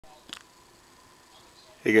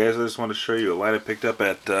Hey guys, I just wanted to show you a light I picked up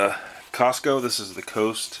at Costco. This is the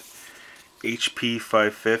Coast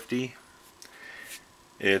HP550.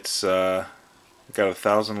 It's got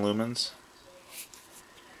 1,000 lumens,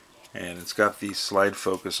 and it's got the slide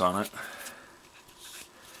focus on it.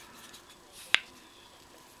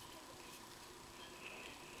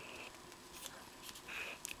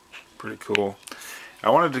 Pretty cool.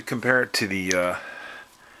 I wanted to compare it to the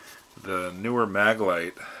newer mag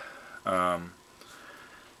light.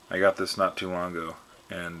 I got this not too long ago,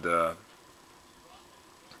 and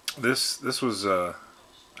this was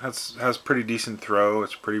has pretty decent throw.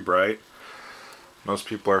 It's pretty bright. Most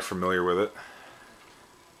people are familiar with it,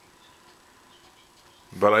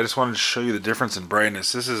 but I just wanted to show you the difference in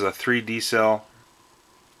brightness. This is a 3D cell,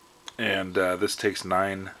 and this takes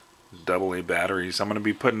 9 AA batteries. I'm going to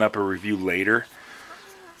be putting up a review later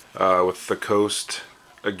with the Coast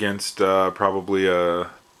against probably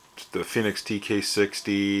the Phoenix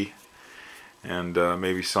TK60 and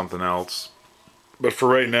maybe something else. But for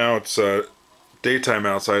right now, it's daytime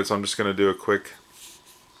outside, so I'm just going to do a quick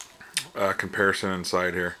comparison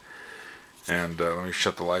inside here. And let me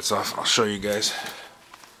shut the lights off and I'll show you guys.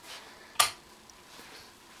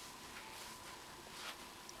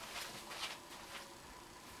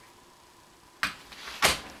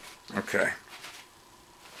 Okay.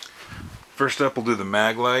 First up, we'll do the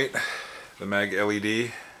mag light, the mag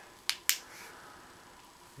LED.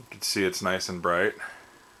 You can see it's nice and bright.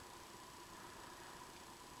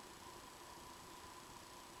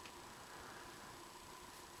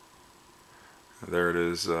 There it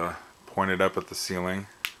is, pointed up at the ceiling.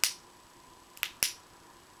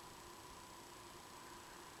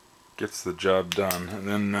 Gets the job done. And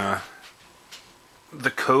then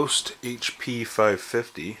the Coast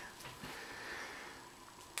HP550.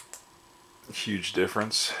 Huge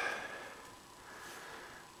difference.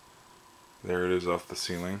 There it is off the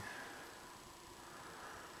ceiling.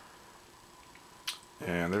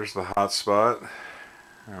 And there's the hot spot.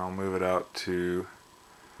 And I'll move it out to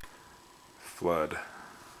flood.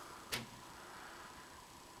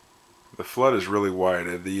 The flood is really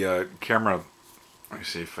wide. The camera, let me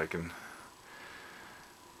see if I can,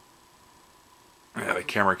 yeah, the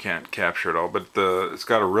camera can't capture it all, but it's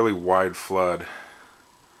got a really wide flood.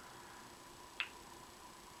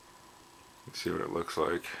 Let's see what it looks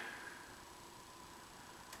like.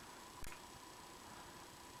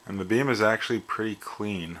 And the beam is actually pretty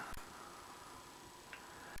clean.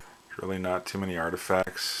 Really not too many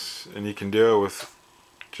artifacts, and you can do it with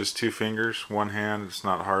just 2 fingers, 1 hand. It's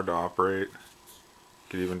not hard to operate. You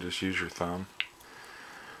could even just use your thumb.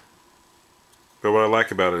 But what I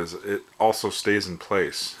like about it is it also stays in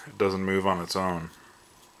place. It doesn't move on its own.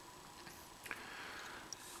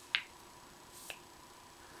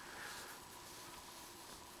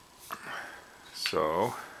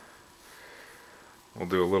 So we'll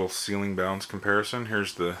do a little ceiling bounce comparison.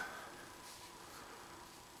 Here's the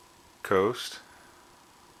Coast.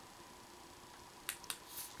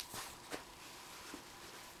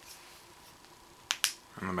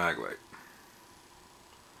 And the mag light.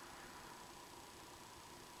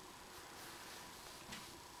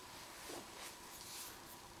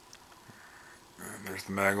 And there's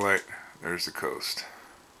the mag light, there's the Coast.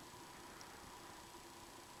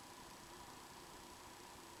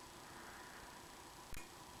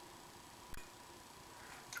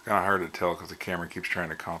 It's kind of hard to tell because the camera keeps trying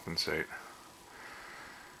to compensate.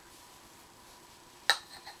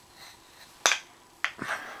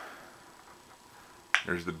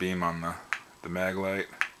 There's the beam on the mag light.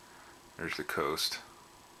 There's the Coast.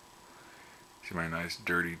 See my nice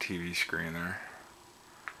dirty TV screen there.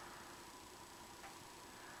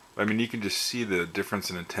 I mean, you can just see the difference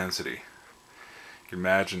in intensity. You can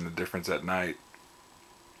imagine the difference at night.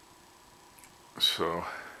 So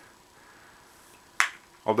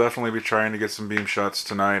I'll definitely be trying to get some beam shots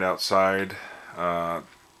tonight outside.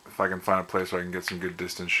 If I can find a place where I can get some good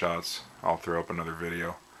distance shots, I'll throw up another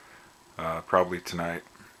video. Probably tonight.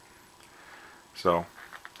 So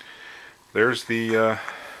there's the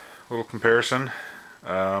little comparison.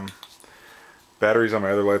 Batteries on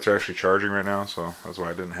my other lights are actually charging right now, so that's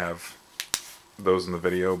why I didn't have those in the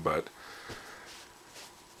video, but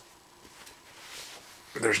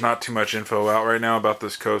there's not too much info out right now about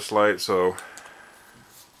this Coast light, so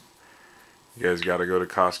you guys got to go to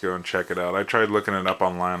Costco and check it out. I tried looking it up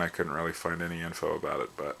online. I couldn't really find any info about it,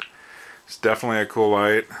 but it's definitely a cool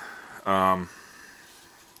light. You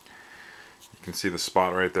can see the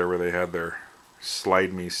spot right there where they had their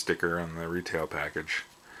Slide Me sticker on the retail package.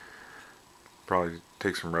 Probably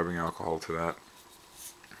take some rubbing alcohol to that.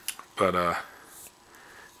 But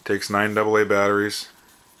takes 9 AA batteries.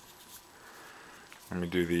 Let me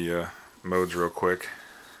do the modes real quick.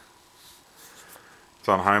 It's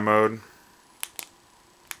on high mode.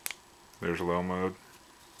 There's low mode.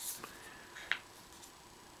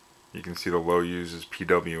 You can see the low uses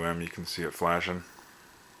PWM. You can see it flashing.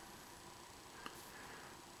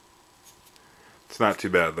 It's not too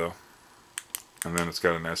bad though. And then it's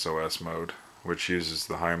got an SOS mode, which uses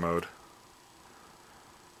the high mode.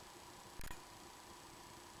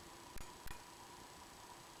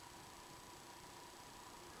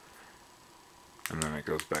 And then it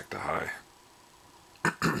goes back to high.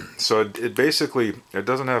 So it basically, it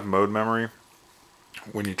doesn't have mode memory.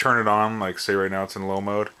 When you turn it on, like say right now it's in low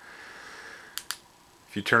mode,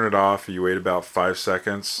 if you turn it off, you wait about 5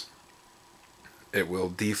 seconds, it will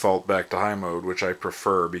default back to high mode, which I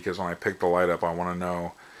prefer because when I pick the light up, I want to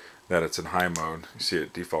know that it's in high mode. You see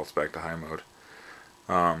it defaults back to high mode.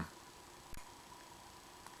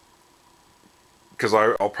 Because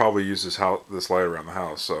I'll probably use this light around the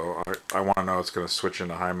house, so I want to know it's going to switch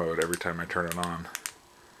into high mode every time I turn it on.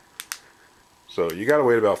 So you got to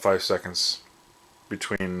wait about 5 seconds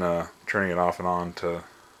between turning it off and on to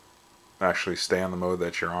actually stay on the mode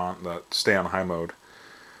that you're on, stay on high mode.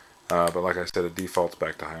 But like I said, it defaults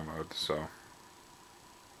back to high mode. So,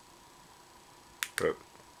 but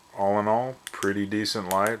all in all, pretty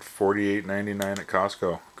decent light. $48.99 at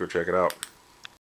Costco. Go check it out.